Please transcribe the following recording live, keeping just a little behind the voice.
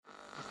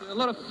a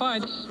lot of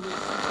fights.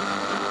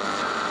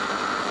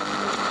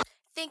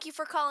 Thank you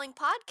for calling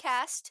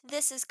podcast.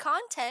 This is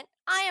content.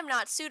 I am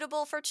not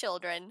suitable for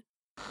children.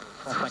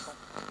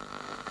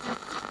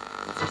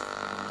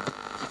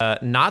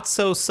 Not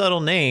so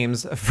subtle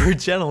names for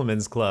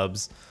gentlemen's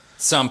clubs.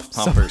 Sump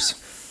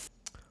pumpers.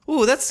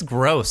 Ooh, that's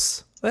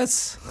gross.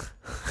 That's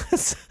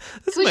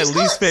my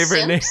least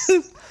favorite name.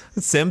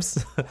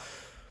 Simps.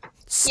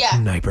 Yeah.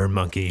 Sniper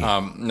monkey.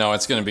 No,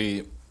 it's gonna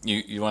be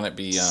you want it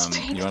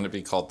to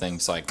be called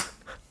things like.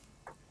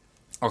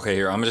 Okay,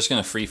 here I'm just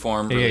gonna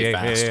freeform really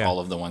fast all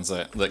of the ones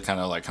that kind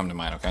of like come to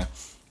mind.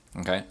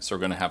 Okay. So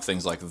we're gonna have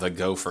things like the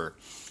gopher.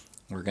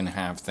 We're gonna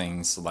have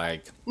things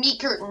like meat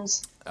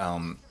curtains.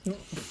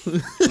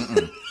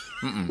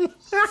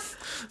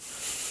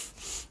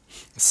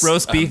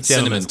 Roast beef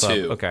cinnamon gentlemen's club.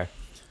 2. Okay.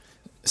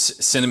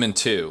 Cinnamon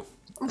 2.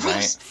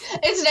 Right?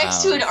 It's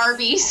next to an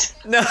Arby's.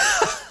 No.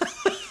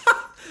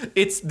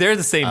 They're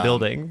the same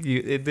building.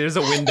 There's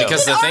a window.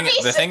 Because the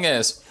thing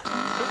is.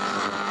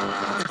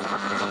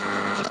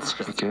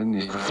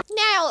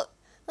 Now,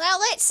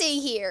 let's see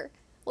here.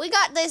 We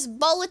got this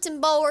bulletin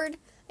board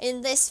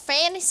in this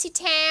fantasy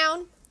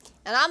town,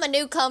 and I'm a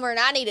newcomer and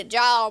I need a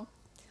job.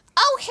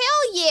 Oh,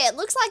 hell yeah. It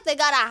looks like they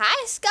got a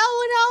heist going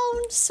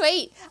on.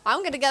 Sweet. I'm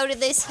going to go to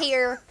this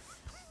here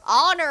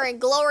Honor and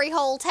Glory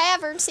Hole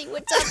Tavern, see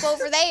what's up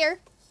over there.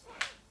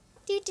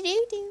 Do.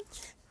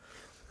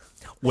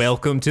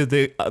 Welcome to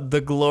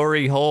the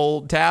Glory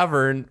Hole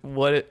Tavern.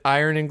 What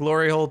Iron and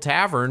Glory Hole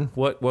Tavern?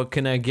 What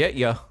can I get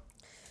you?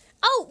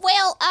 Oh,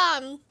 well,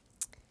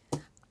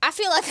 I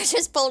feel like I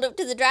just pulled up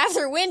to the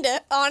drive-thru window,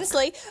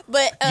 honestly,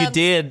 but You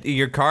did.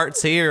 Your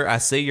cart's here. I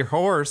see your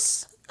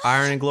horse.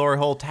 Iron and Glory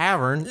Hole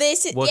Tavern.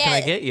 What can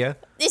I get you?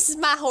 This is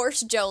my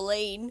horse,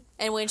 Jolene,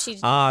 and when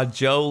she's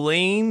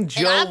Jolene.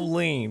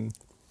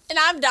 And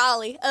I'm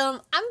Dolly.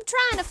 I'm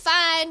trying to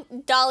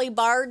find Dolly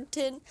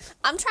Barton.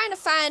 I'm trying to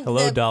find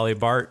Dolly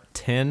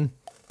Barton.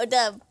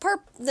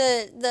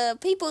 The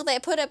people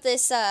that put up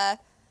this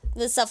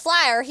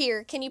flyer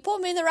here. Can you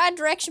point me in the right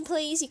direction,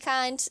 please, you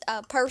kind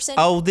person?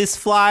 Oh, this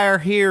flyer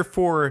here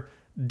for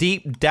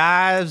deep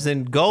dives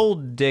and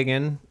gold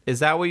digging. Is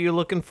that what you're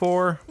looking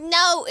for?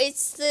 No,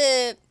 it's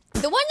the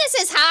one that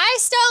says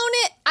heist on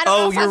it. I don't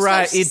know if you're I'm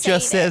right. supposed It to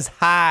just say says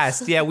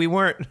heist. Yeah, we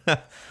weren't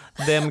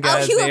them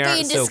guys. You they were aren't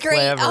being so discreet.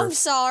 clever. I'm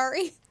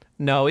sorry.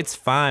 No, it's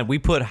fine. We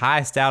put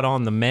heist out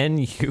on the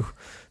menu.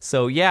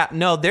 So yeah,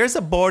 no, there's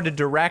a board of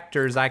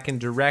directors I can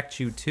direct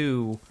you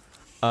to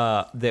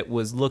that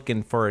was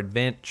looking for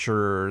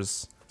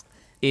adventurers.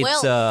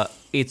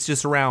 It's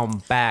just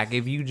around back.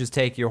 If you just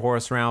take your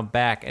horse around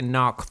back and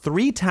knock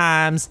 3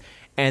 times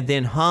and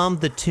then hum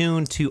the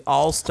tune to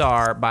All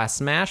Star by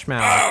Smash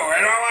Mouth. Oh,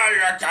 I don't want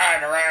your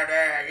kind around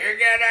here. You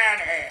get out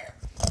of here.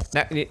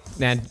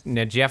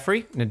 Now,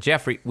 Jeffrey,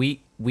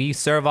 we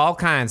serve all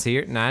kinds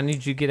here. Now I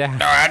need you to get out.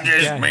 No, I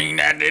just mean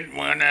I didn't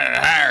want to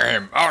hire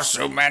him.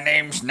 Also, my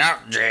name's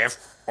not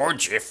Jeff or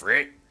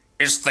Jeffrey.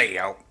 It's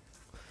Theo.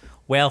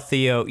 Well,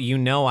 Theo, you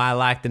know I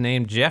like the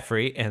name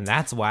Jeffrey, and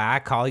that's why I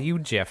call you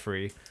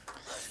Jeffrey.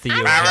 Theo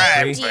All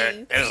Jeffrey.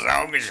 right, but as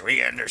long as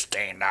we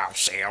understand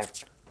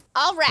ourselves.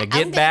 All right.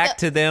 Now get back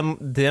to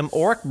them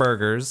orc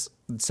burgers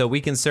so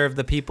we can serve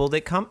the people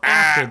that come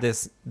after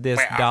this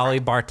Dolly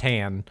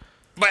Bartan.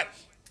 But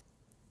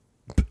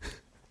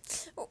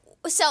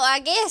So I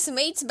guess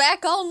meat's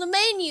back on the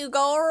menu,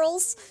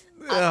 girls.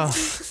 Anyways,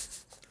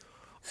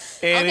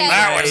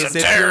 that was a if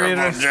you're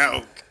terrible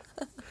joke.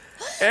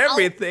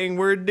 everything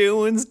we're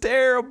doing's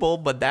terrible,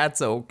 but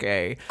that's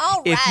okay.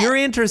 All If right. you're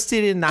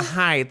interested in the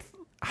height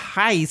of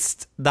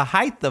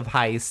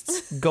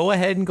heists, go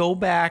ahead and go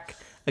back.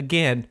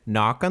 Again,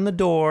 knock on the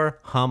door,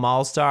 hum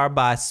All Star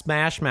by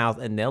Smash Mouth,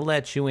 and they'll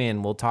let you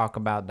in. We'll talk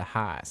about the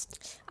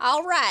heist.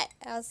 All right.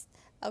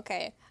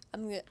 Okay.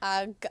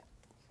 I'm good.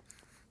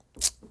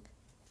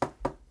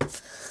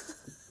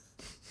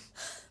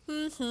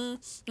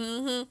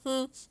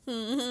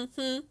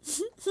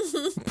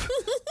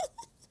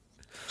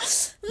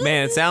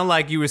 Man, it sounded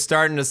like you were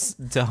starting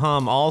to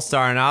hum All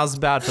Star, and I was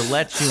about to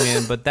let you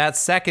in, but that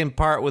second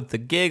part with the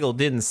giggle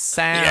didn't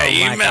sound Yeah,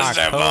 you like messed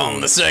our up code.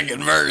 on the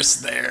second verse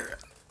there.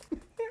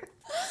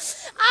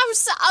 I'm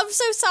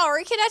so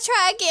sorry. Can I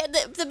try again?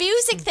 The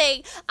music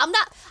thing. I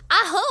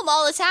hum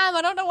all the time.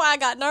 I don't know why I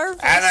got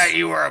nervous. I thought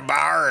you were a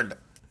bard.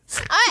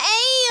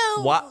 I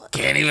am. What?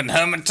 Can't even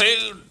hum a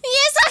tune.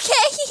 Yes, I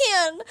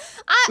can.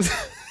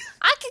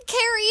 I could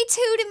carry a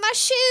tune in my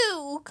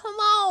shoe. Come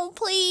on,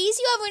 please.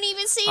 You haven't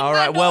even seen All my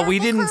right, well, we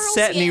adorable didn't curls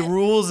set any yet.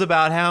 rules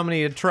about how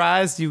many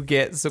tries you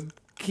get, so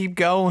keep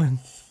going.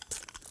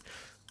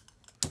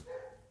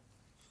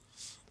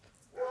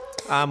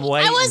 I'm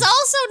waiting. I was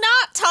also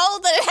not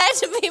told that it had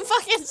to be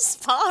fucking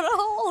spot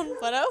on,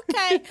 but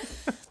okay.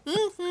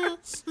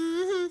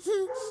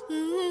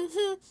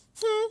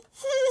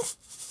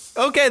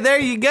 Okay, there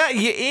you go.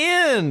 You're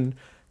in.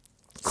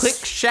 Click,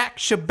 shack,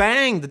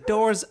 shebang. The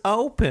door's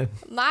open.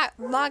 My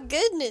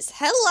goodness.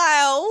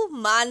 Hello.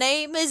 My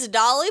name is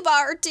Dolly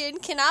Barton.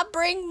 Can I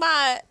bring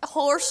my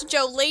horse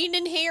Jolene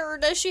in here, or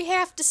does she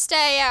have to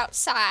stay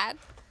outside?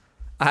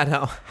 I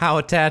don't. How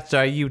attached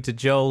are you to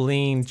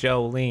Jolene?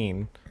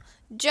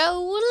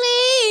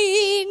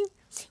 Jolene.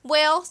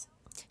 Well,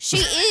 she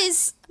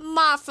is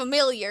my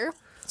familiar.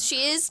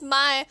 She is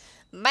my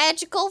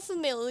magical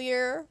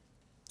familiar.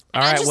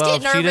 All right, well,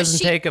 if she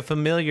doesn't take a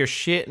familiar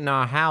shit in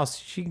our house,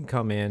 she can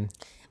come in.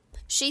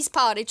 She's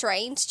potty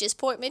trained. Just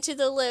point me to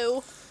the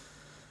loo.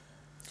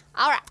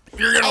 All right.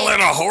 You're going to let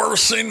a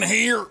horse in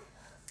here?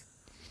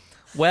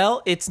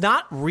 Well, it's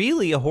not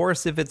really a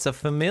horse if it's a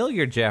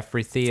familiar,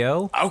 Jeffrey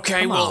Theo.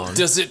 Okay,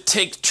 does it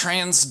take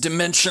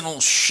trans-dimensional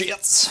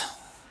shits?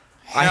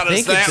 I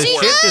think it's the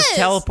shit just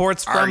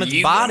teleports from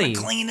its body. Are you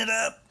gonna clean it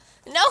up?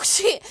 No,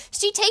 she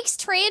takes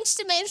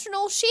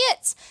trans-dimensional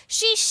shits.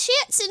 She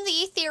shits in the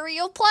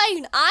ethereal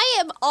plane. I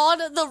am on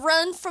the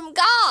run from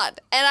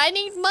God, and I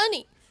need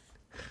money.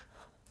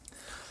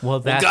 Well,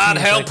 God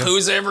help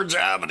whose ever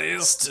job it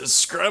is to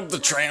scrub the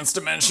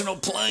trans-dimensional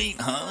plane,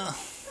 huh?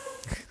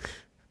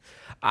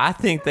 I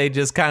think they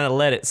just kind of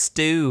let it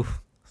stew.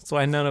 That's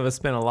why none of us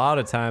spent a lot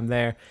of time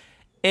there.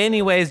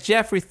 Anyways,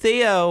 Jeffrey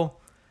Theo,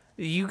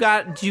 you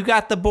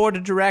got the board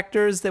of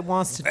directors that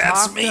wants to talk to her?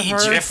 That's me,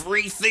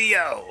 Jeffrey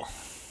Theo.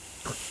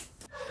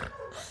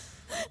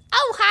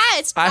 Oh, hi,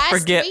 it's nice I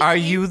forget, to meet are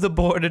you the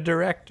board of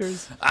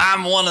directors?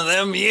 I'm one of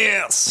them,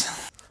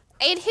 yes.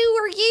 And who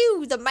are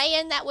you, the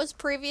man that was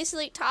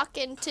previously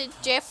talking to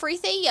Jeffrey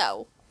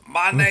Theo?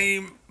 My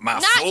name, my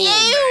Not full you!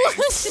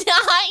 name.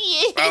 Not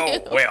you! Oh,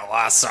 well,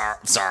 I'm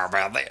sorry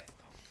about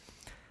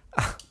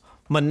that.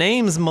 My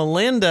name's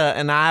Melinda,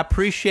 and I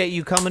appreciate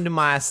you coming to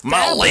my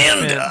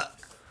establishment.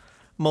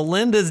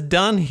 Melinda's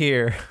done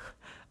here.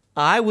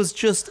 I've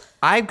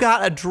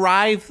got a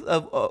drive,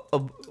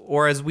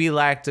 or as we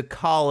like to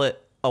call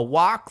it, a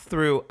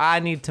walkthrough I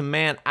need to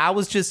man. I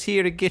was just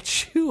here to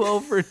get you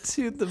over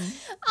to the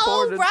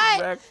board of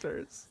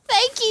directors.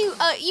 Thank you.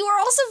 You are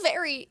also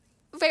very,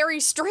 very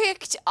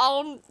strict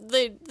on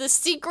the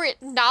secret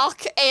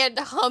knock and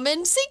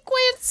humming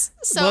sequence.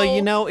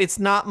 So, well, it's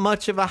not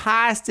much of a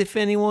heist if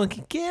anyone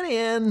can get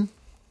in.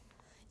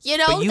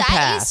 But you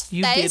passed.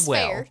 You did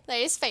well. Fair. That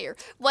is fair.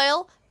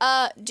 Well,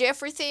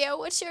 Jeffrey Theo,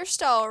 what's your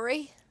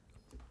story?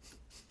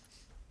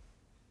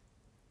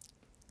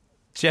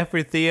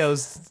 Jeffrey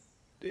Theo's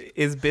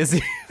is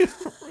busy.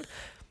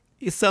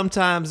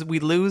 Sometimes we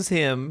lose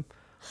him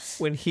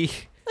when he...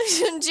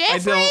 Jeffrey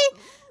Theo!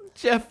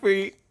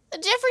 Jeffrey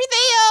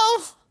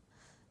Theo?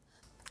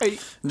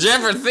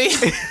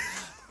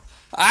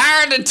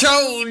 I already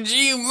told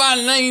you my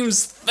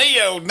name's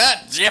Theo,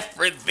 not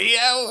Jeffrey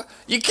Theo.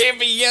 You can't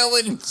be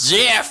yelling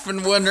Jeff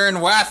and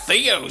wondering why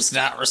Theo's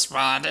not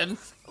responding.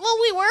 Well,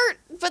 we weren't,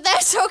 but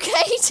that's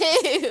okay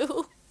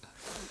too.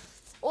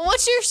 Well,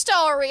 what's your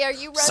story? Are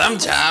you ready?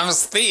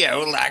 Sometimes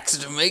Theo likes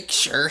to make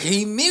sure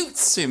he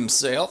mutes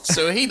himself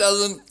so he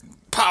doesn't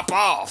pop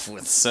off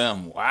with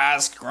some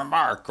wise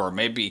remark or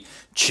maybe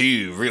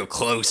chew real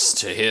close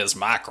to his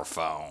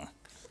microphone.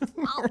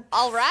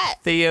 All right.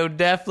 Theo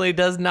definitely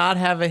does not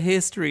have a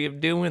history of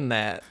doing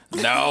that.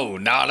 No,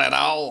 not at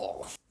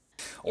all.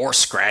 Or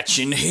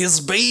scratching his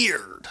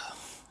beard.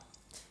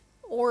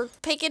 Or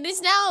picking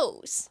his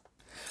nose.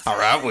 All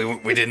right,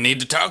 we didn't need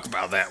to talk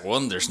about that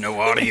one. There's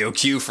no audio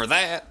cue for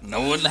that.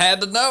 No one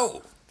had to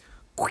know.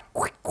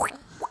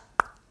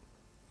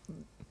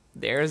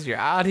 There's your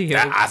audio.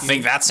 I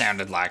think that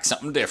sounded like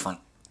something different,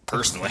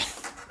 personally.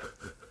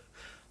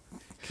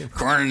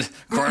 According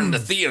to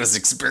Theo's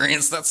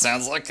experience, that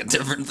sounds like a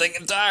different thing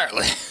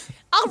entirely.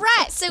 All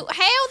right, so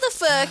how the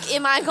fuck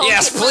am I going to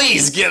Yes,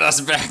 please get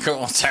us back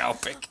on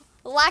topic.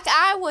 Like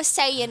I was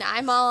saying, I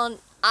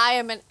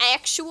am an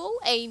actual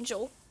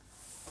angel.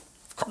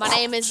 My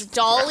name is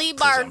Dolly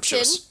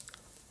Barton,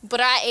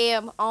 but I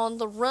am on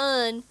the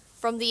run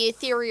from the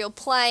ethereal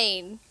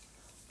plane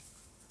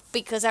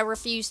because I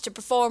refuse to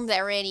perform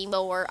there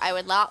anymore. I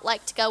would not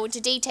like to go into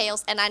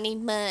details, and I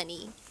need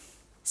money.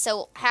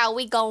 So how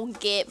we gonna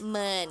get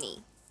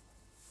money?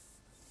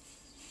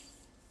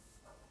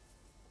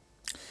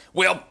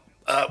 Well,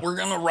 we're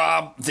gonna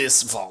rob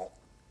this vault,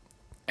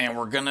 and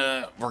we're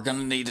gonna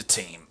need a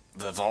team.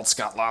 The vault's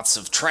got lots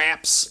of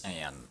traps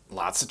and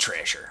lots of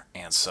treasure,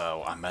 and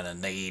so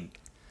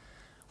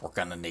we're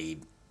gonna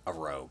need a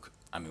rogue.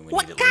 I mean, we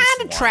need at least one. What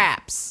kind of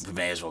traps? We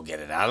may as well get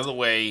it out of the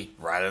way,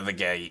 right out of the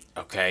gate,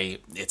 okay?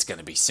 It's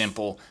gonna be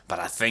simple, but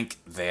I think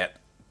that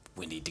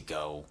we need to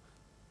go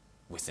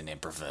with an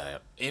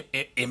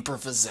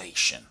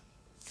improvisation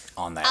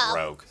on that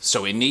rogue.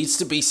 So it needs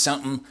to be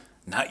something,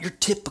 not your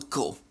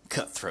typical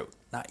cutthroat,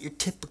 not your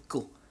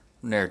typical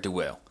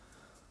ne'er-do-well.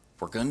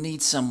 We're gonna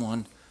need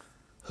someone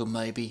who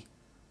maybe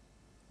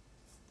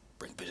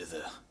bring a bit of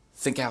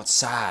think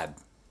outside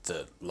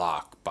the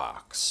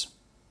lockbox,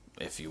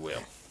 if you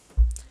will.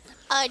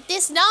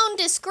 This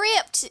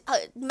nondescript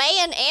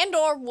man and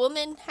or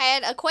woman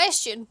had a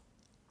question.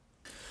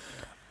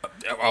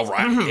 All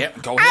right, yeah,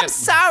 go ahead. I'm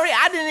sorry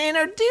I didn't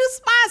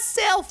introduce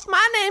myself.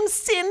 My name's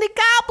Cindy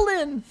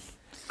Goblin.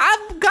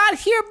 I've got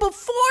here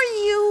before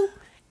you,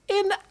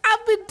 and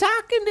I've been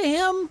talking to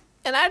him,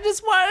 and I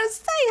just wanted to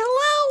say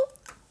hello.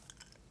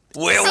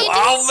 Well, Cindy?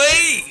 all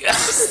me.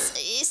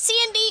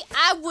 Sandy,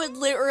 I would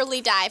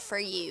literally die for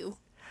you.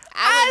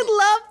 I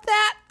love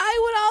that. I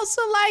would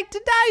also like to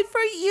die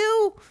for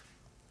you.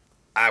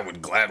 I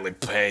would gladly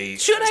pay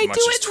Should as I much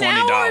do as it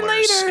now or $20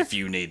 later? if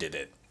you needed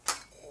it.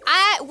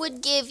 I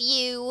would give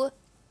you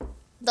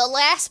the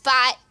last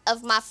bite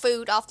of my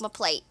food off my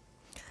plate.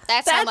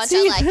 That's how much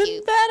I like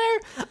you.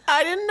 better.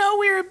 I didn't know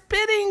we were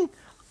bidding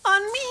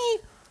on me.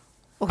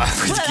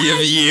 I would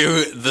give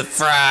you the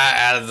fry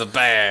out of the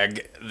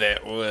bag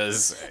that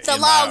was The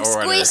in long, my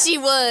order. squishy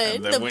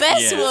one. The The wi-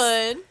 best yes.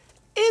 one.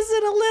 Is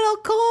it a little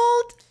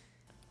cold?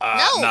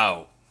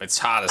 No. It's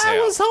hot as I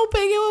hell. was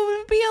hoping it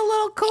would be a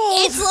little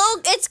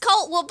cold. It's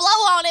cold. We'll blow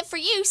on it for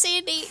you,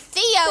 Sandy.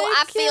 Theo,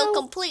 I feel you.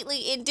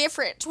 completely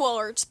indifferent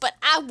towards, but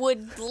I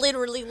would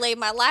literally lay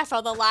my life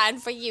on the line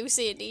for you,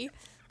 Sandy.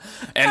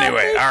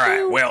 Anyway, thank all right.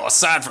 you. Well,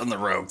 aside from the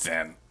rogue,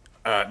 then,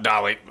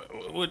 Dolly,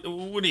 what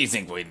do you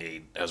think we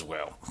need as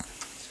well?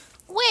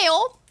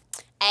 Well,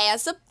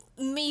 as a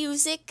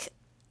music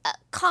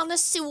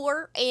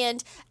connoisseur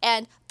and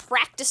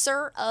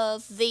practicer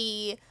of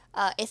the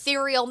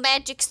ethereal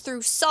magics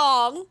through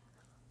song,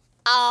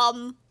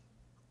 I'm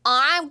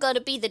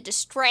gonna be the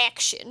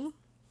distraction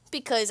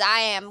because I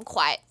am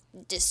quite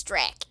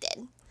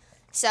distracted.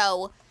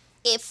 So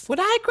if When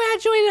I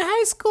graduated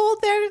high school,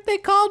 they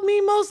called me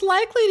most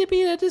likely to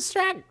be a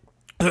distract.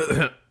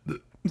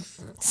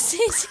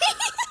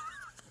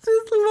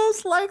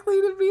 Most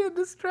likely to be a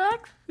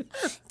distraction.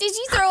 Did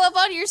you throw up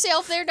on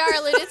yourself there,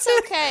 darling? It's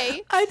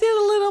okay. I did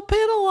a little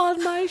piddle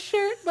on my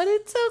shirt, but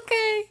it's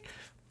okay.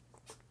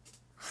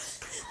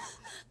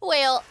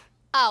 Well,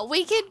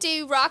 we could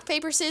do rock,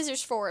 paper,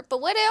 scissors for it.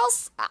 But what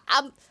else?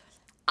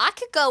 I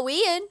could go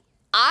in.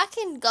 I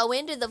can go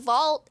into the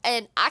vault,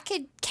 and I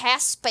could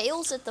cast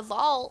spells at the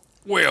vault.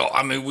 Well,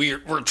 I mean,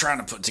 we're trying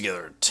to put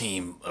together a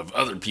team of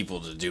other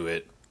people to do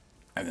it,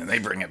 and then they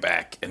bring it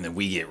back, and then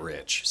we get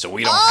rich. So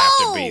we don't have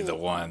to be the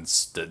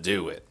ones to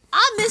do it.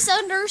 I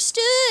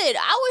misunderstood.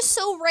 I was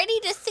so ready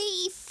to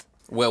thief.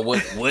 Well,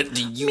 what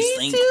do you Me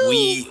think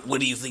too.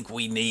 what do you think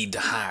we need to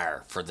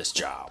hire for this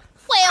job?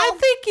 Well, I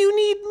think you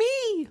need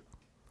me.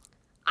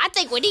 I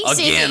think we need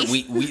Again,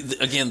 Cindy.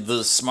 we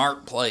the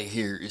smart play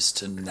here is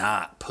to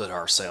not put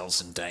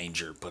ourselves in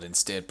danger, but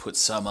instead put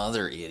some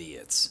other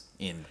idiots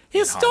in harm's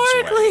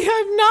Historically, way.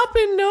 I've not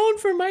been known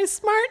for my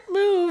smart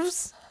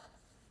moves.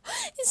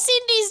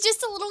 Cindy's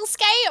just a little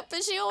scamp,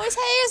 and she always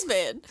has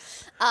been.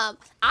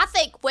 I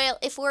think, well,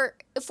 if we're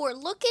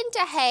looking to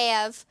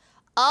have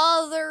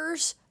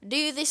others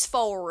do this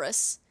for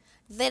us,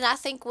 then I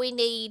think we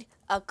need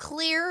a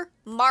clear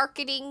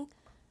marketing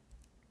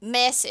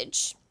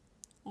message.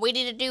 We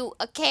need to do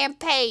a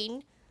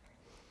campaign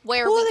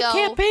where Well, we the go,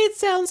 campaign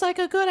sounds like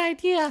a good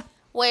idea.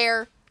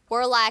 where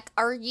we're like,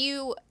 are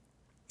you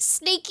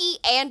sneaky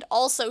and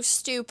also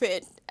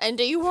stupid, and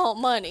do you want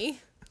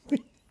money?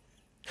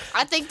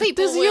 I think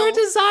people Does will. your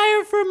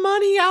desire for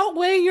money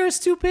outweigh your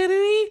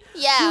stupidity?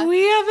 Yeah. Do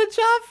we have a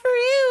job for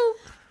you?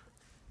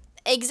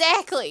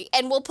 Exactly.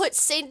 And we'll put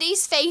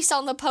Cindy's face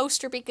on the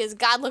poster because,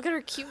 God, look at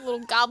her cute little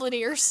goblin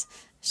ears.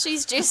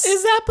 She's just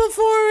Is that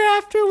before or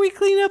after we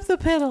clean up the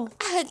piddle?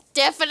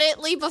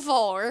 definitely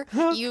before.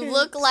 You Okay.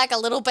 look like a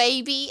little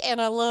baby,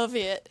 and I love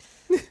it.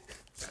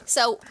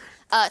 So,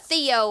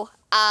 Theo,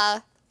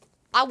 I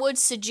would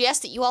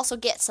suggest that you also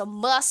get some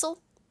muscle.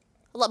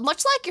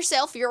 Much like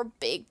yourself, you're a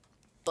big,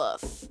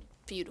 buff,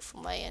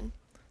 beautiful man.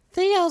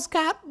 Theo's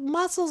got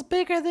muscles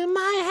bigger than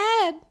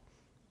my head.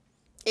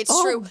 It's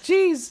Oh, true.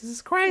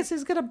 Jesus Christ,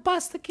 he's gonna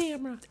bust the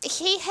camera.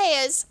 He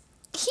has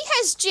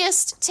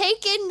just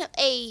taken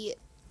a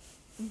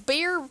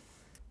beer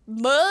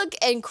mug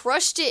and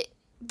crushed it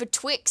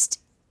betwixt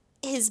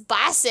his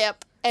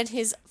bicep and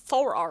his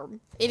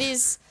forearm. It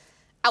is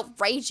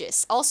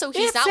outrageous. Also,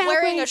 he's It's not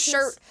wearing a outrageous.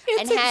 shirt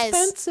It's and has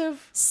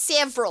expensive.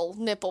 several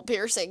nipple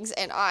piercings,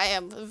 and I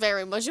am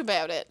very much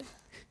about it.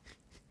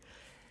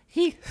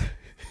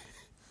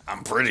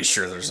 I'm pretty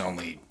sure there's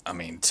only,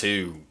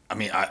 two.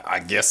 I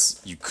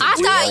guess you could I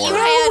do thought more. you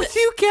Oh, had- with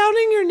you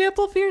counting your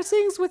nipple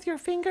piercings with your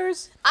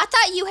fingers? I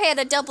thought you had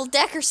a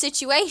double-decker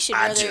situation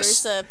I where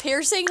just- there's a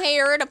piercing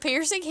here and a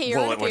piercing here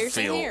Well, and a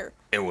piercing here.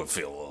 it would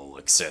feel a little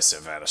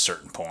excessive at a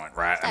certain point,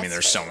 right? I mean, That's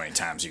there's so fair. many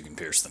times you can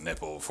pierce the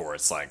nipple before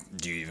it's like,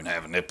 do you even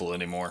have a nipple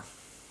anymore?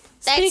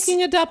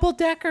 Speaking of double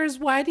deckers,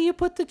 why do you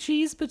put the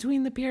cheese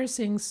between the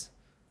piercings?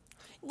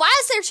 Why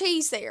is there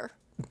cheese there?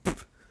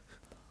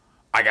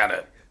 I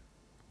gotta.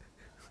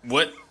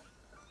 What?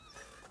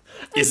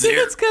 I think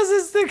it's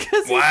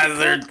because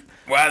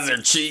Why is there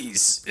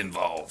cheese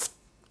involved?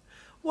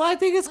 Well, I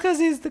think it's because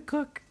he's the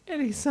cook,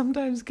 and he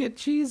sometimes get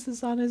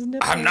cheeses on his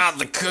nipples. I'm not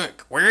the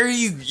cook. Where are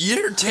you?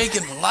 You're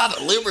taking a lot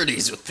of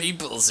liberties with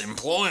people's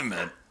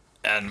employment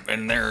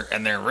and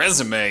their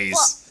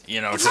resumes. To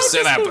I've set just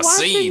up been a watching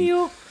scene.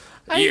 You.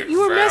 You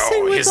were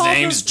messing with his all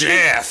name's the-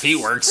 Jeff. He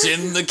works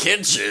in the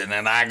kitchen,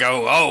 and I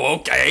go, oh,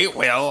 okay.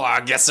 Well,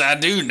 I guess I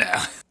do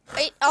now.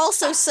 It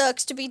also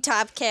sucks to be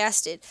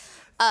typecasted.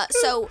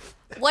 So,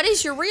 what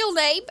is your real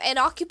name and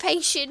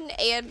occupation,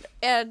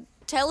 and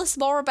tell us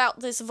more about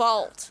this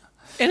vault?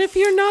 And if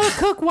you're not a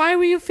cook, why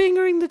were you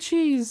fingering the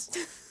cheese?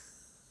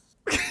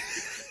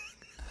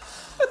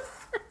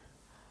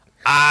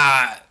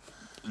 I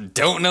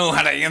don't know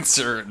how to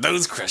answer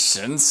those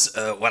questions.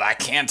 What I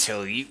can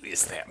tell you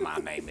is that my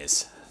name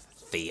is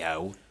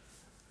Theo,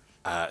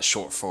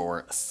 short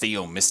for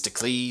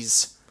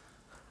Theomistocles.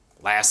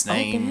 Last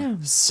name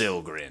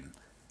Silgrin.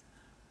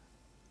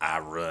 I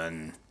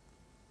run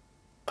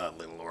a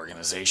little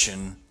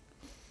organization.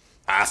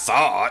 I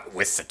thought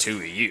with the two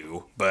of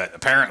you, but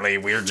apparently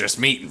we're just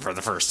meeting for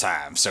the first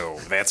time, so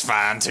that's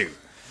fine too.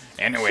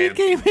 Anyway, She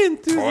came in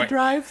through the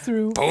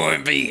drive-thru.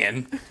 point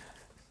being,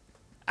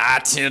 I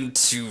tend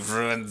to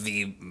run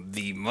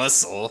the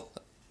muscle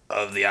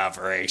of the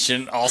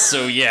operation.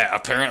 Also, yeah,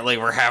 apparently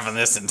we're having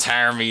this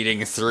entire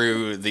meeting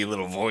through the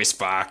little voice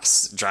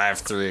box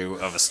drive-thru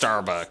of a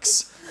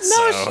Starbucks.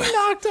 No, so. she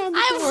knocked on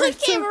the door. I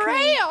It's came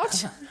okay.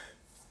 around.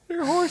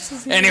 Her horse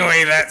is here.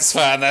 Anyway, that's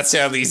fine. That's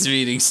how these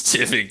meetings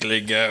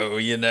typically go,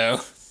 you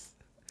know?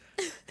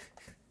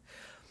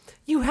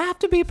 You have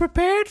to be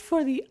prepared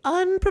for the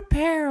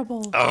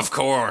unpreparable. Of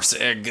course,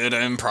 a good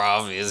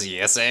improv is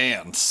yes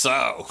and.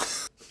 So,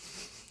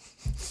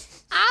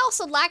 I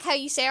also like how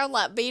you sound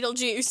like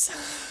Beetlejuice.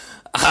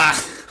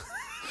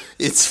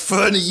 it's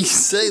funny you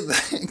say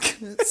that,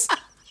 'cause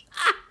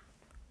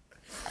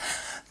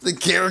the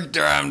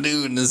character I'm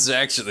doing is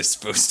actually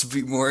supposed to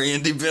be more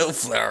Andy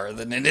Bellflower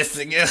than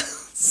anything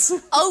else.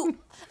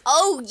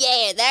 Oh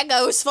yeah, that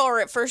goes for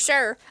it for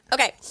sure.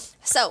 Okay,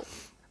 so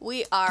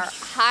we are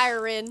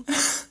hiring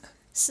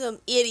some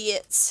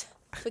idiots.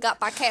 We got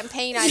my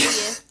campaign idea.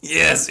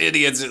 Yes,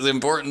 idiots. It's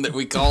important that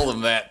we call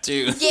them that,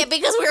 too. Yeah,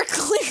 because we're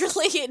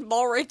clearly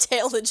more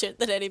intelligent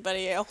than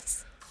anybody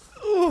else.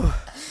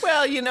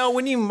 Well, you know,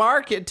 when you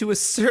market to a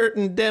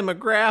certain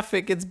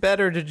demographic, it's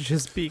better to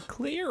just be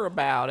clear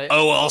about it.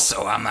 Oh,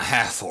 also, I'm a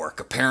half-orc.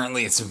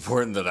 Apparently, it's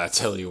important that I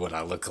tell you what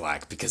I look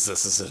like, because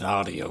this is an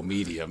audio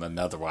medium, and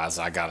otherwise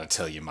I gotta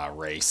tell you my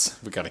race.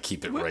 We gotta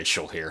keep it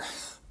racial here.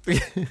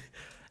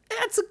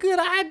 That's a good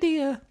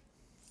idea.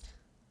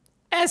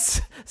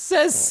 As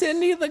says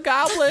Cindy the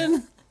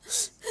Goblin,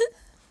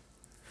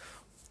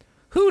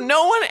 who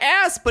no one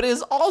asked but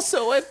is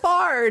also a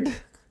bard.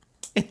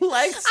 And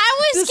likes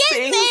I was to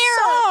getting sing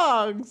there.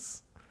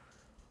 songs.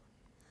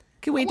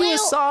 Can we do a Well-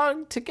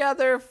 song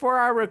together for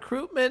our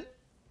recruitment?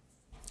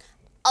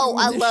 Oh,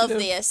 I love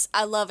Initiative. this.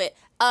 I love it.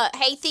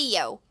 Hey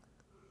Theo,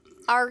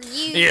 are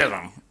you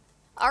Yeah,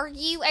 are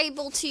you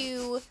able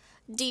to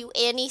do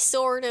any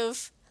sort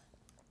of?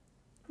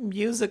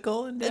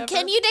 Musical endeavor?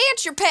 Can you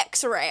dance your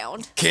pecs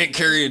around? can't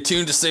carry a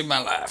tune to save my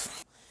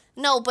life.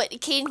 No,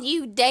 but can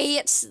you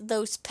dance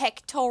those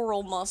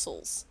pectoral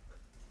muscles?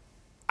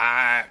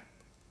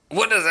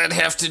 What does that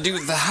have to do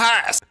with the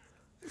heist?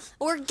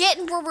 We're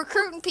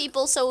recruiting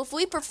people, so if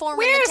we perform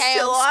We're in the town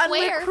still on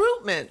square,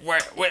 recruitment.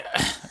 Wait.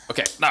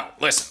 Okay, no,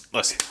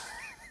 listen.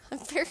 I'm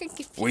very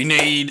confused. We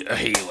need a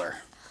healer.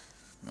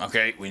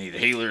 Okay, we need a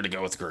healer to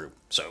go with the group.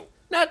 So,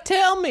 Now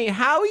tell me,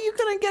 how are you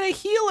going to get a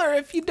healer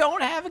if you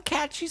don't have a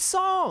catchy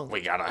song?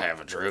 we gotta have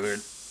a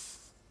druid.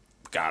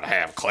 We gotta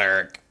have a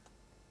cleric.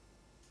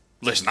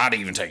 Listen, I'd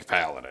even take a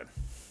paladin.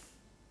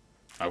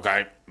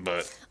 Okay,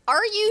 but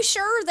Are you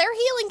sure their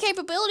healing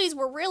capabilities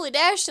were really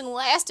dashed in the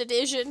last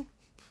edition?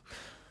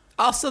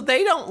 Also,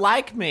 they don't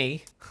like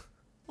me.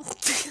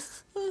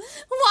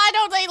 Why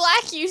don't they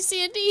like you,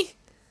 Cindy?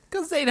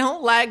 Because they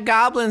don't like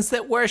goblins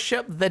that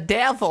worship the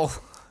devil.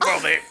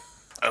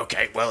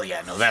 okay, well,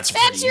 yeah, no, that's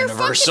That's pretty your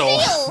universal.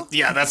 fucking deal.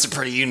 Yeah, that's a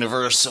pretty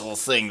universal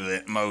thing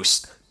that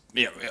most.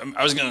 Yeah,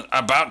 I was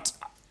about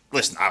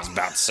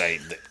to say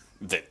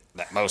that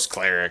most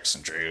clerics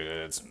and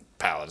druids and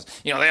paladins,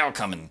 they all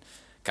come in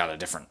kind of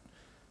different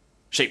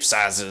shapes,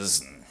 sizes,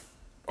 and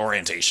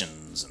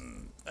orientations,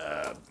 and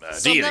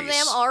Some deities. of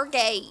them are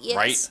gay,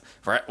 yes.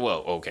 Right. Well,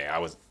 okay. I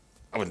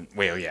wouldn't.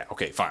 Well, yeah.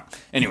 Okay, fine.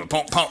 Anyway,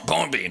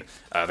 point being,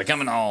 they come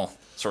in all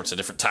sorts of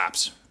different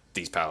types.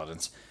 These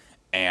paladins,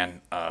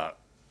 and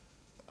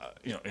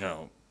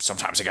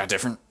sometimes they got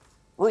different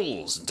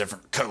rules and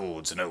different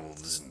codes and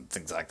oaths and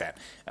things like that.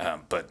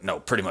 But no,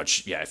 pretty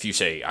much, yeah. If you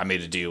say I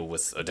made a deal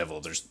with a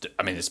devil,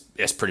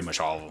 it's pretty much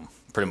all of them.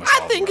 Pretty much.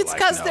 I think it's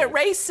because they're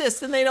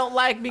racist and they don't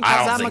like me because I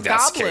don't I'm think a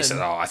that's goblin. the case at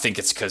all. I think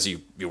it's because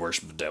you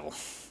worship the devil.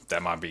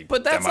 That might be.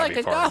 But that's that might like be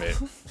a part of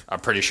goblin. it. I'm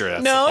pretty sure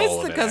that's No, the it's whole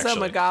of it, because I'm a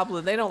actually.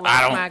 goblin. They don't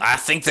like my... I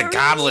think the They're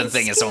goblin really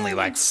thing is only scared.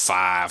 like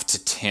 5 to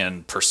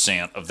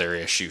 10% of their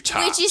issue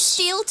tops. Which is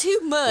still too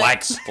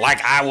much.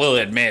 like I will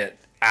admit,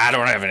 I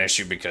don't have an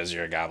issue because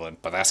you're a goblin,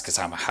 but that's because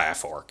I'm a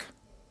half orc.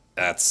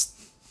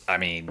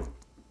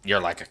 You're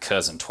like a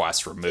cousin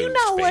twice removed. You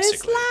know what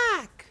basically. it's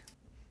like.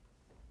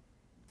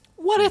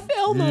 What if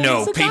Elmo No,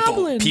 was a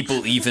goblin?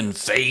 people even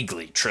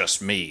vaguely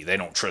trust me. They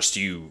don't trust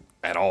you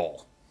at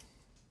all.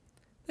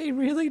 They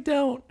really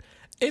don't.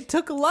 It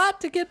took a lot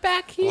to get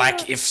back here.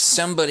 Like if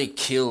somebody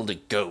killed a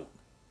goat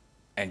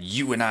and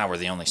you and I were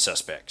the only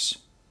suspects,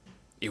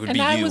 it would And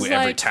be I you was every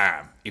like-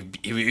 time. It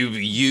would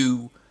be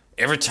you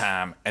every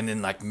time, and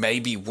then like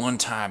maybe one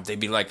time they'd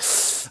be like,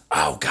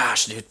 "Oh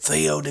gosh, did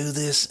Theo do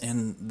this?"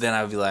 And then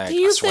I'd be like, Do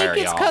you "I swear,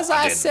 think it's y'all, because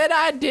I didn't." said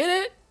I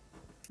did it?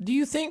 Do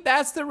you think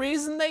that's the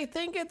reason they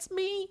think it's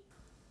me?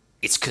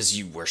 It's because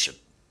you worship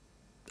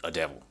a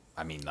devil.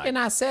 I mean, like, And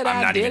I said I'm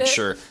I not did even it.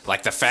 sure.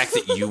 Like the fact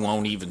that you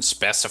won't even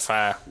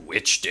specify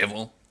which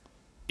devil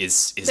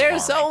is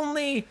There's alarming.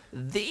 only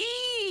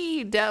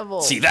the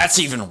devil. See, that's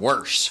even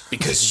worse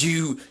because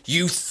you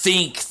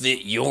think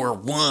that your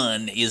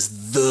one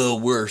is the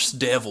worst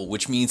devil,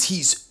 which means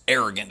he's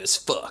arrogant as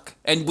fuck,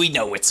 and we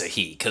know it's a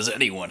he because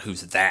anyone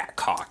who's that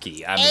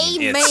cocky, I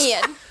mean,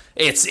 Amen.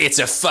 it's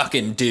a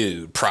fucking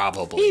dude,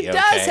 probably. He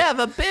does have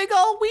a big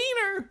old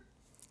wiener.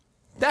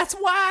 That's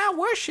why I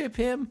worship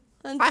him.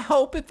 I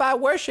hope if I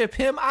worship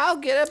him, I'll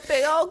get a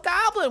big old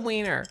goblin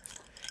wiener.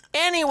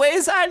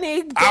 Anyways, I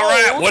need gold. All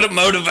right, what a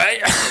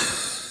motivate.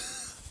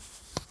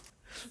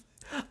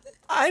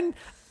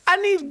 I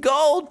need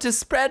gold to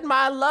spread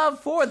my love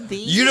for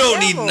thee. You don't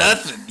need devil.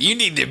 nothing. You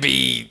need to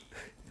be.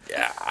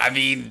 I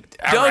mean,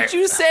 all Don't right.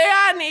 you say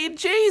I need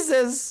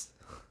Jesus.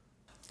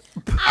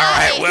 All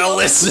right, well,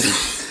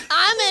 listen.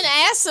 I'm an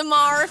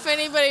ASMR, if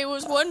anybody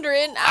was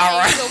wondering. All I'm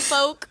right. angel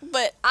folk,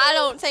 but I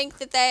don't think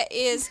that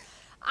is.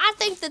 I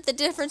think that the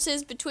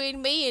differences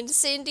between me and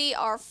Cindy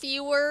are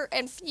fewer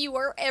and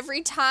fewer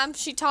every time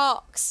she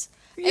talks.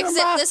 You're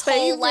Except my this whole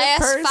favorite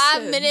last 5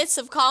 person. minutes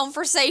of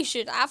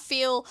conversation. I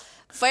feel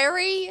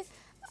very,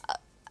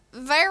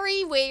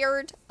 very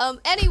weird.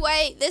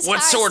 Anyway, this What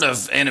heist sort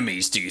of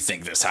enemies do you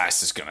think this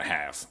heist is going to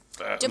have?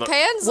 Look,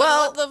 depends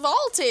Well, on what the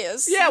vault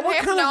is. Yeah, You what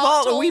have kind of not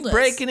vault are we told us.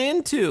 breaking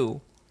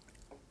into?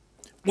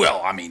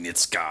 well, I mean,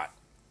 it's got,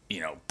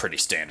 pretty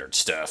standard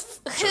stuff.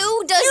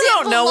 Who does You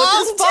it don't know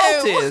what this belong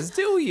vault to? is,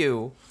 do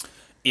you?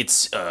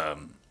 It's, Dark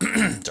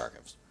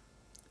Elves.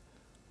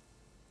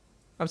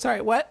 I'm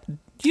sorry, what?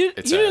 You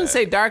It's, didn't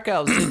say dark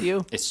elves, did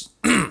you? It's,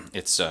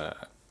 it's Dark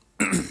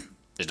Elves.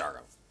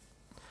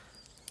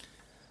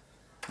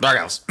 Dark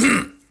Elves.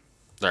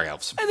 Dark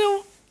Elves. I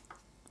don't.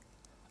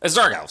 It's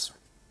Dark Elves.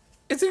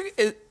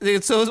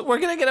 So we're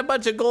gonna get a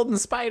bunch of golden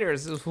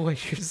spiders, is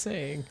what you're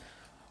saying.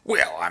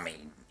 Well, I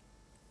mean,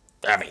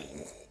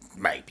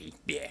 maybe,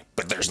 yeah.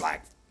 But there's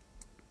like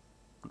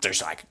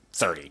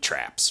 30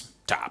 traps,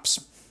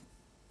 tops.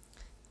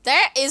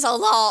 That is a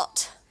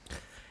lot.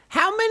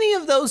 How many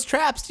of those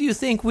traps do you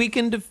think we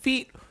can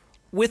defeat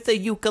with a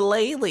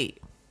ukulele?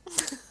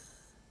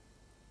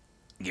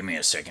 Give me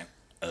a second.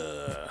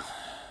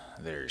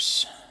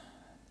 There's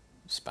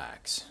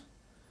spikes.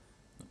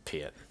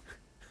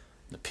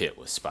 The pit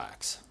with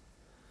spikes.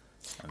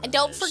 And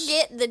don't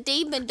forget the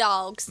demon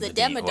dogs, the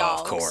demo Well,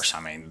 dogs. of course. I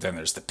mean, then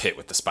there's the pit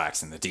with the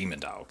spikes and the demon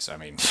dogs. I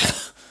mean,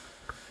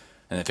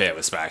 and the pit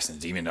with spikes and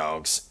the demon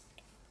dogs.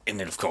 And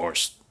then, of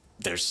course,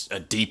 there's a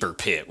deeper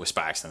pit with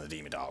spikes and the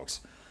demon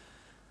dogs.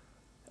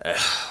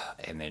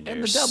 And then And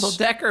there's the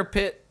double-decker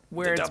pit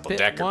where The it's pit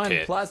double-decker 1,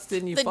 pit. plus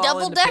then you The fall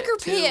into double-decker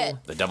pit 2. pit.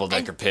 the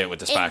double-decker pit with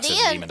the spikes and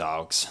the then- demon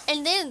dogs.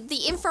 And then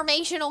the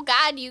informational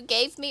guide you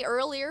gave me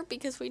earlier,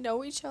 because we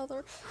know each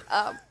other,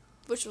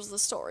 which was the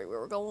story we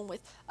were going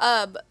with.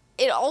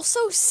 It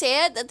also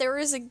said that there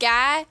is a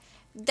guy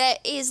that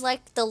is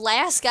like the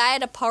last guy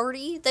at a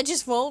party that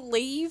just won't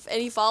leave,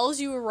 and he follows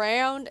you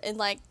around and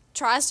like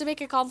tries to make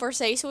a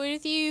conversation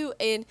with you,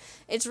 and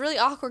it's really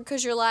awkward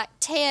because you're like,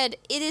 Ted,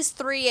 it is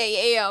 3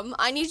 a.m.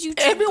 I need you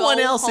to Everyone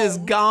go else is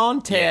home."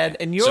 gone, Ted,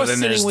 and you're So then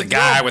sitting there's the with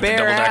guy your with the bare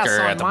double-decker ass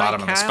on at the my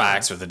bottom of the counter.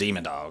 spikes with the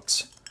demon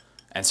dogs.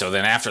 And so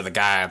then after the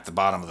guy at the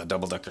bottom of the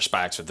double-decker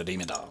spikes with the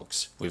demon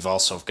dogs, we've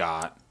also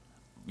got,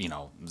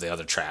 the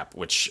other trap,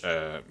 which,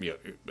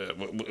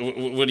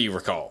 what do you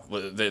recall?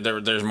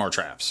 There's more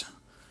traps.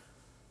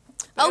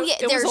 Oh yeah,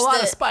 It was there's a lot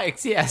the of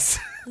spikes, yes.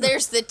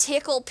 there's the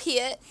tickle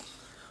pit.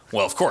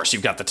 Well, of course,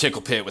 you've got the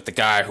tickle pit with the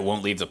guy who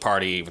won't leave the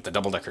party with the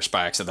double-decker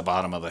spikes at the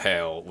bottom of the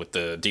hell with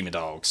the demon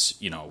dogs.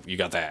 You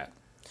got that.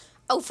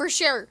 Oh, for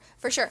sure.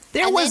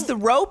 There And was then- the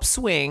rope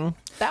swing.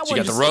 That So one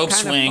you got just the rope looked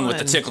kinda swing with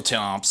the fun. tickle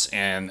tomps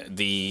and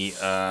the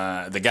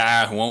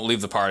guy who won't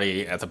leave the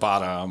party at the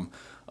bottom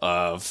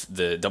of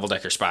the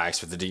double-decker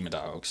spikes with the demon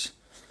dogs.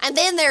 And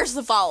then there's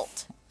the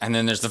vault. And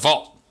then there's the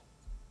vault.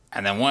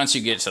 And then once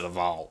you get to the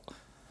vault,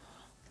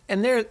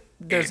 And there's a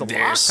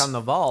There's- lock on the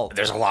vault.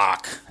 there's a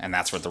lock, and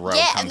that's where the rope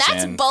Yeah, comes and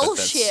that's in. But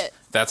bullshit.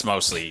 That's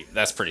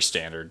pretty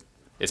standard.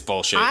 It's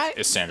bullshit.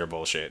 It's standard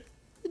bullshit.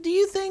 Do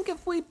you think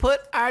if we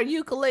put our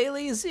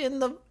ukuleles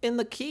in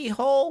the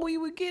keyhole, we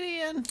would get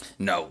in?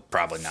 No,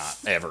 probably not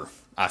ever.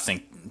 I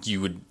think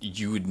you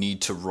would need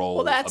to roll.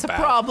 Well, that's a about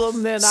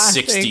problem then, I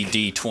 60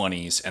 think.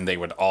 d20s, and they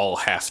would all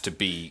have to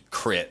be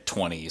crit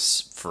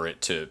 20s for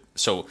it to.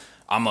 So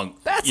I'm a.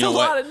 That's you know a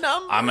what? lot of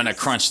numbers. I'm gonna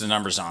crunch the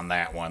numbers on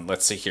that one.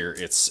 Let's see here.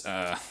 It's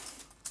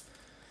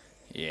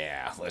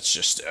yeah. Let's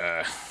just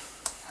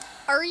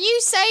Are you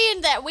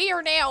saying that we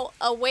are now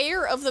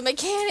aware of the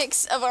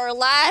mechanics of our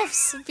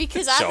lives?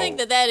 Because I So- think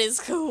that is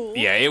cool.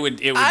 yeah. It would.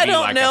 I be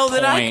don't like know a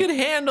that I point could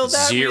handle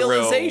that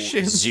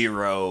realization.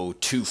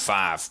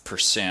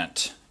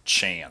 0.025%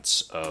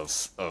 chance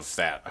of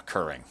that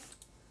occurring.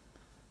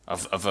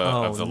 of the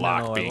no,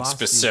 lock I being lost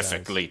you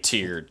specifically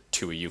tiered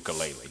to a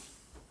ukulele.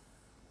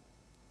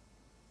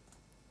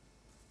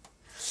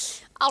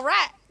 All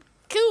right.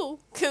 Cool.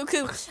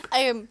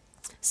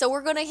 So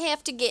we're going to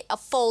have to get a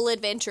full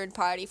adventured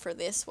party for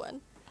this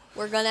one.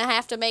 We're going to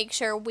have to make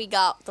sure we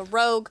got the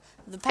rogue,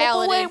 the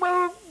paladin.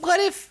 Wait.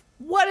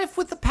 What if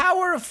with the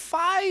power of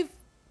 5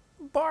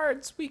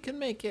 bards we can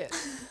make it?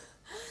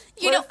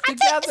 You know, I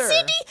think,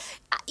 Cindy,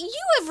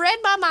 you have read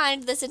my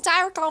mind this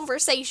entire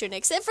conversation,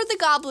 except for the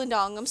goblin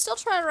dong. I'm still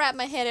trying to wrap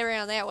my head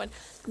around that one.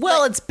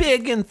 Well, it's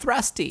big and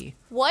thrusty.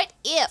 What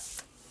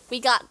if we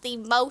got the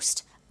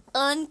most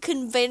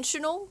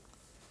unconventional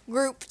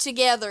group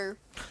together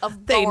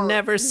of They bards?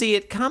 never see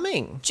it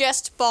coming.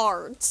 Just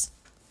bards.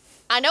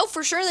 I know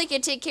for sure they can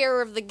take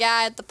care of the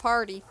guy at the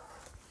party.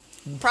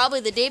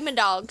 Probably the demon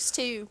dogs,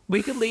 too.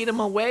 We could lead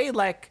them away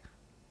like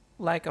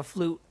a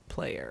flute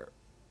player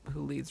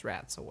who leads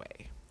rats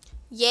away.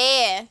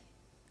 Yeah.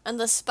 And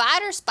the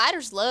spiders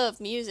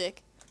love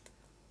music.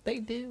 They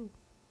do.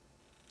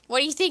 What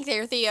do you think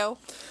there, Theo?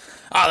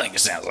 I think it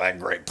sounds like a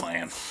great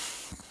plan.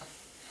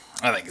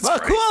 I think it's Well,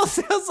 great. cool.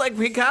 Sounds like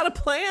we got a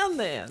plan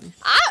then.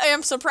 I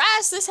am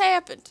surprised this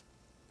happened.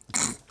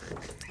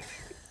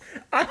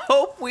 I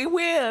hope we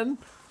win.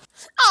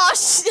 Oh,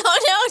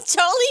 no,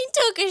 totally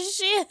took a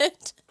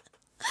shit.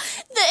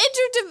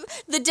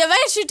 The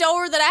dimension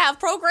door that I have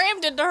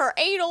programmed into her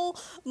anal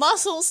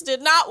muscles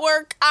did not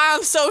work.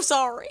 I'm so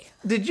sorry.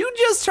 Did you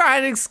just try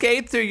and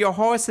escape through your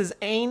horse's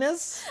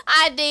anus?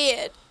 I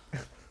did.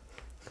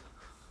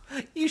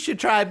 You should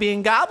try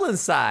being goblin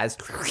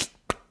sized.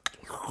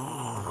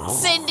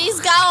 Cindy's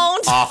gone.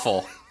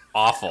 Awful.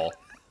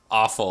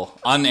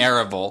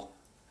 Unairable.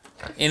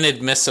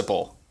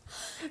 Inadmissible.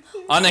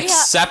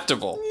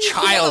 Unacceptable.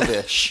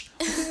 Childish.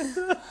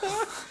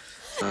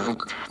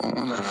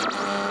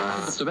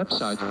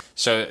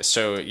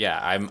 So yeah,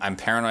 I'm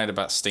paranoid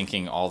about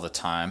stinking all the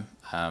time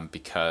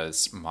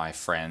because my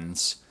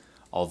friends,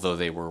 although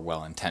they were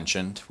well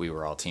intentioned, we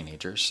were all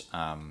teenagers.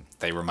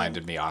 They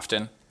reminded me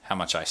often how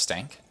much I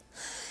stank.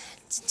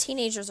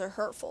 Teenagers are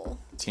hurtful.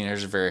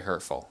 Teenagers are very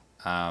hurtful.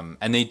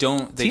 And they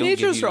don't.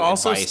 Teenagers give you are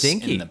also advice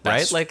stinky, in the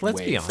best right? Like, let's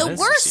way be for honest. The them to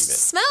worst receive it.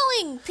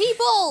 smelling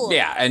people.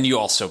 Yeah, and you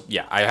also,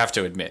 I have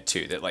to admit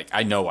too that like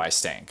I know I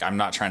stink. I'm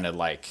not trying to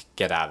like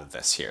get out of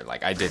this here.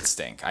 Like I did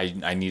stink.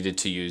 I needed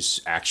to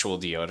use actual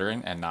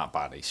deodorant and not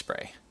body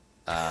spray.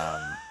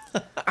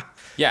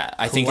 Yeah,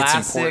 I think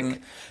it's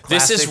important.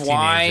 This is Classic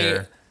why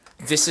teenager.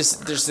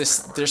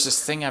 there's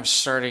this thing I'm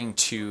starting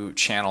to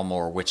channel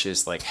more, which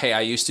is like, hey,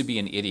 I used to be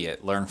an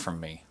idiot. Learn from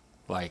me.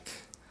 Like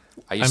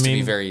I used to be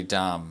mean, very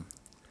dumb.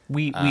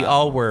 We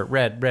all were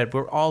red.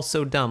 We're all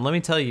so dumb. Let me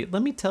tell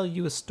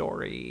you a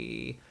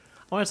story.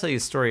 I want to tell you a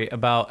story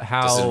about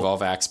how Does it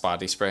involve Axe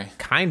body spray?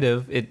 kind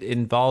of it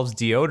involves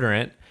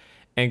deodorant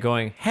and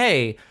going,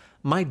 hey,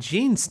 my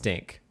jeans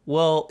stink.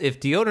 Well, if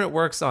deodorant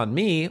works on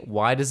me,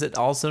 why does it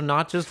also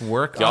not just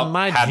work Y'all on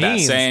my had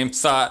jeans? that same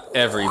thought.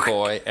 Every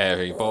boy.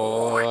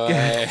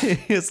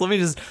 Yes, let me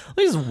just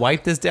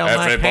wipe this down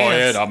my Every boy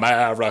pants. in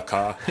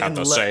America had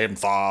the And same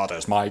thought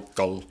as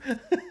Michael.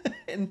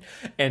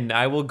 And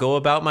I will go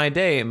about my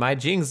day. My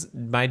jeans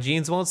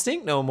won't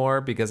stink no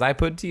more because I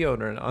put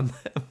deodorant on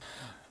them.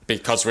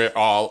 Because we're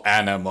all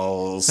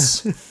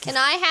animals. Can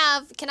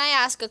I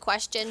ask a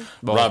question?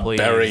 Rub Please.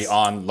 berry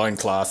on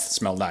loincloth.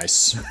 Smell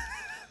nice.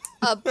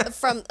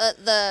 From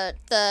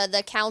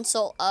the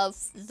council of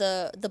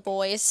the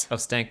boys. Of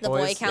stank The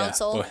boys. boy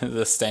council. Yeah,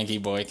 the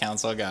stanky boy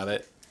council got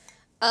it.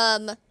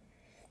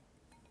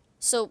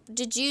 So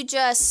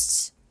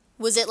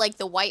was it like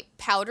the white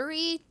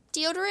powdery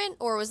deodorant,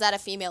 or was that a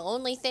female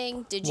only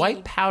thing? Did you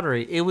White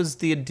powdery. It was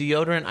the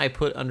deodorant I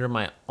put under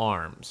my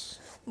arms.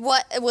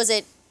 What was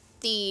it?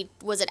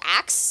 Was it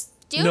Axe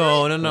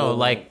deodorant? No.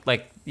 Like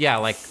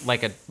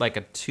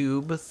a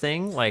tube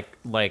thing. Like.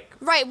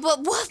 Right,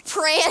 but what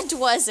brand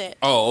was it?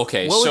 Oh,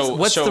 okay.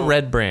 What's the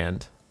red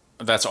brand?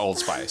 That's Old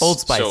Spice. Old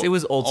Spice. So, It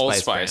was Old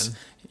Spice brand.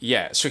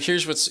 Yeah. So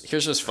here's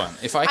what's fun.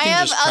 If I I can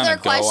have just kind other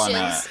of go on a,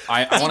 questions.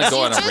 I want to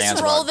go on a rant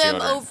about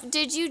deodorant.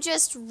 Did you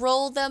just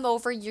roll them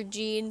over your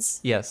jeans?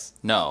 Yes.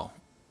 No.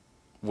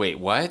 Wait,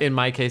 what? In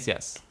my case,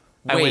 yes.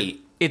 I went,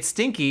 Wait. it's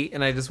stinky,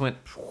 and I just went,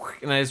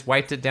 and I just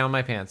wiped it down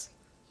my pants.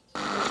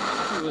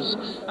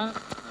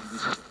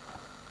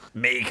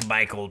 Make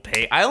Michael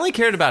pay. I only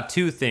cared about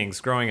 2 things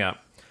growing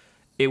up.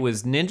 It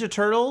was Ninja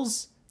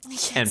Turtles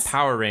and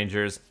Power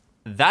Rangers.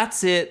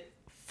 That's it.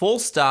 Full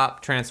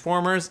stop.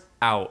 Transformers,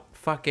 out.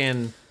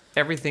 Fucking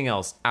everything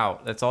else,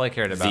 out. That's all I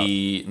cared about.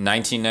 The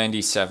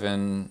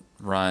 1997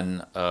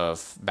 run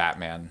of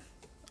Batman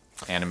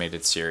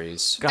animated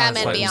series. God,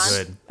 Batman that's Beyond.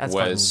 fucking good. That's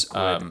Was,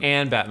 fucking good.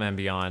 And Batman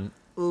Beyond.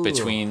 Ooh.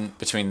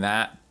 Between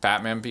that,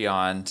 Batman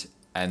Beyond,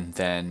 and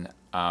then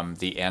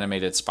the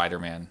animated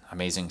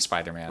Amazing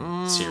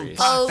Spider-Man series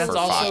Oh, for That's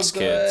Fox also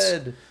Kids.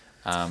 good.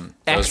 Those were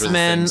the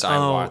X-Men. things I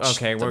Oh, watched.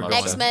 okay, the we're most.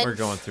 going. X-Men. We're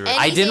going through it. And-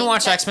 I didn't Anything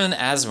watch that- X-Men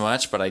as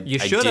much, but I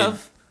should did.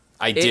 have.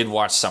 I did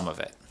watch some of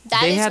it.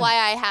 That They is had- why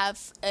I have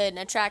an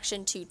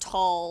attraction to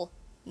tall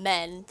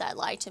men that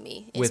lie to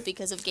me. Is With-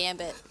 because of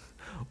Gambit.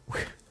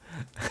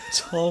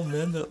 Tall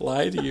men that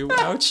lie to you.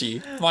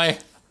 Ouchie. My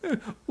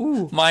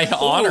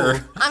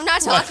honor. I'm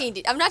not talking.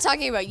 I'm not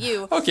talking about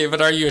you. Okay,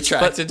 but are you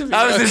attracted to me?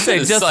 I was going to say,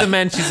 just like, the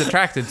men she's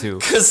attracted to.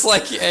 Because,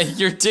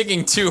 you're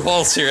digging two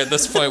holes here at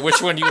this point.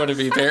 Which one do you want to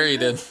be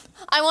buried in?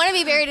 I want to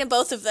be buried in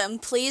both of them.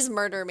 Please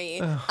murder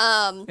me.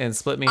 And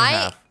split me in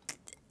half.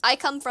 I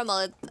come from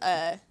a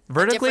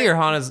vertically or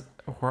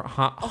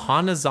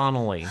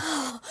horizontally?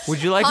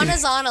 Would you like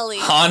horizontally?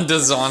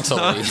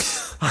 Honda-zontally.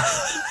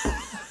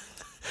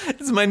 This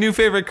is my new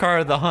favorite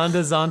car, the Honda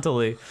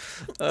Zontalli.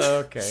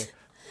 Okay.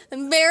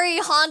 Very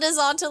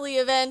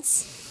Honda-zontally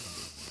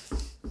events.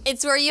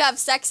 It's where you have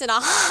sex in a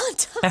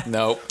Honda.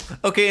 Nope.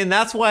 Okay, and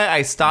that's why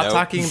I stopped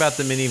talking about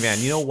the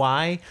minivan. You know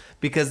why?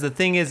 Because the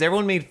thing is,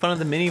 everyone made fun of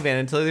the minivan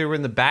until they were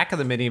in the back of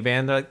the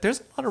minivan. They're like, there's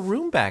a lot of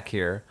room back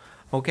here.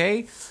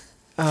 Okay?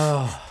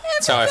 Oh.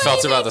 That's how I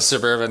felt about the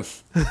Suburban.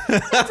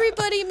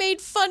 Everybody made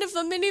fun of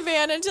the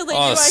minivan until they knew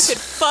I could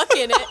fuck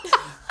in it.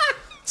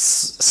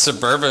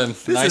 Suburban.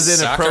 This nice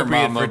is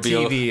inappropriate for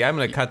mobile. TV. I'm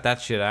going to cut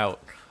that shit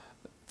out.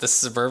 The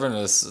Suburban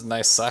is a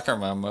nice soccer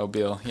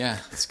mobile. Yeah,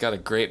 it's got a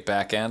great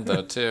back end,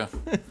 though, too.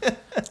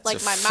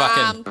 Like my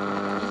fucking...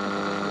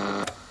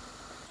 mom.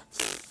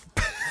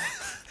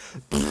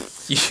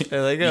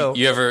 There they go.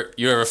 You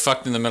ever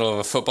fucked in the middle of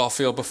a football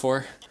field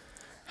before?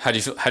 How do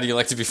you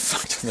like to be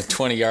fucked on the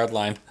 20-yard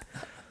line?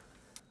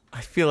 I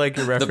feel like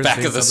you're referencing The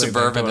back of the something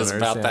Suburban I don't is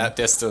about understand. that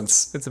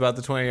distance. It's about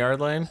the 20-yard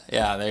line?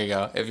 Yeah, there you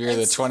go. If you're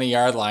the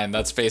 20-yard line,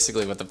 that's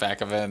basically what the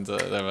back of end of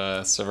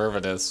a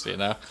Suburban is, you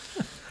know?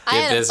 I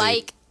had busy. a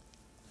bike.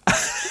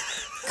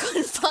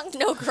 Couldn't fuck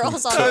no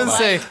girls on I the was bike.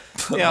 say,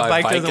 yeah, My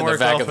bike bike doesn't in the work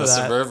back well of for the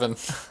that. Suburban.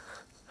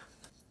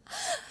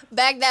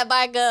 Back that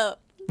bike up.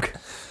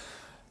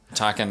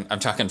 I'm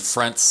talking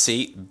front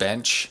seat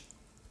bench.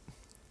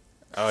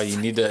 Oh,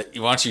 why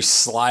don't you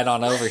slide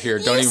on over here?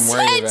 Don't even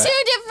worry You about said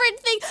it. two different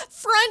things.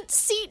 Front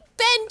seat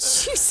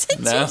bench. You said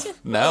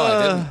No,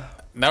 I didn't.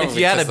 No, If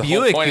you had because a the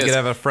whole Buick, point you could is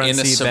have a front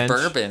seat bench.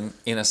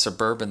 In a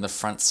Suburban, the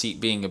front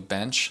seat being a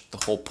bench, the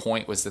whole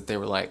point was that they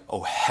were like,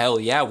 oh, hell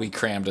yeah, we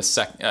crammed a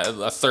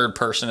third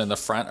person in the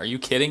front. Are you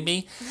kidding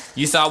me?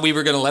 You thought we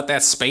were going to let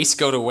that space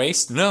go to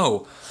waste?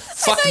 No.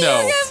 Fuck I thought no. you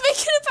were going to make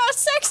it about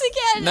sex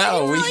again. No, And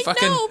you were we like,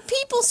 fucking- no,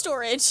 people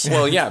storage.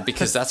 Well, yeah,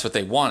 because that's what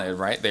they wanted,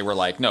 right? They were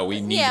like, no,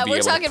 we need Yeah, to be we're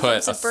able to talking from put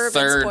a Suburban's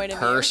third point of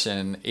view.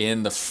 person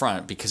in the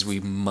front because we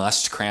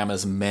must cram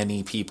as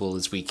many people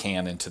as we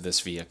can into this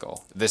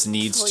vehicle. This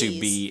needs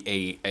to be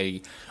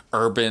a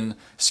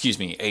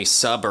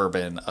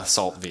suburban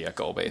assault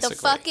vehicle, basically.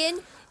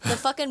 The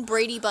fucking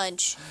Brady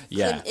Bunch.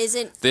 Yeah.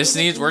 Isn't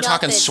We're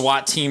talking nothing.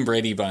 SWAT team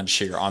Brady Bunch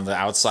here on the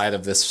outside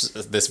of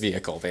this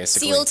vehicle,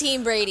 basically. SEAL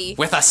Team Brady.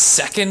 With a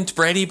second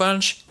Brady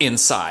Bunch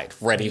inside,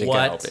 ready to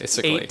go,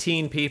 basically.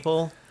 18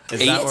 people? Is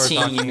that what we're 18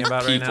 talking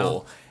about right now?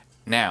 people.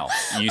 Now,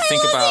 you I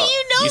think love about... that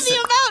you know the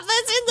amount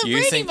that's in the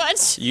Brady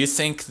Bunch. You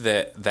think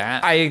that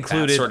I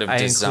included, that sort of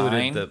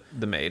design... included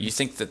the maid. You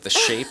think that the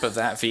shape of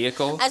that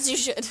vehicle... As you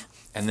should.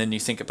 And then you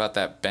think about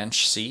that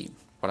bench seat.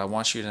 What I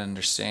want you to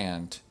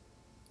understand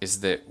is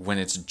that when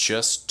it's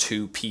just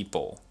two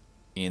people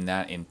in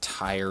that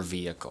entire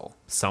vehicle...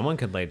 Someone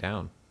could lay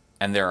down.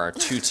 And there are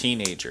two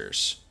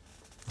teenagers...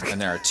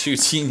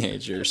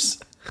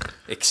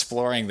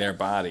 exploring their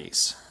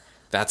bodies...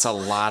 That's a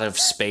lot of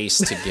space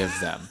to give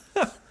them.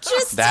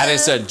 That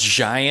is a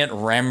giant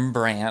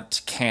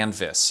Rembrandt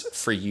canvas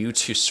for you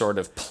to sort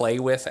of play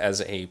with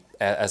as a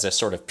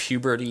sort of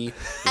puberty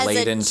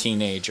laden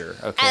teenager.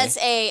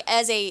 Okay.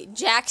 As a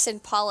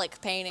Jackson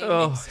Pollock painting.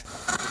 Oh.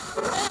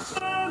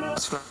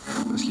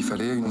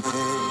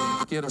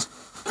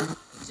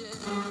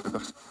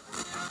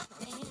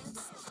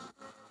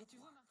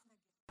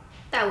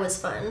 That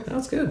was fun. That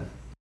was good.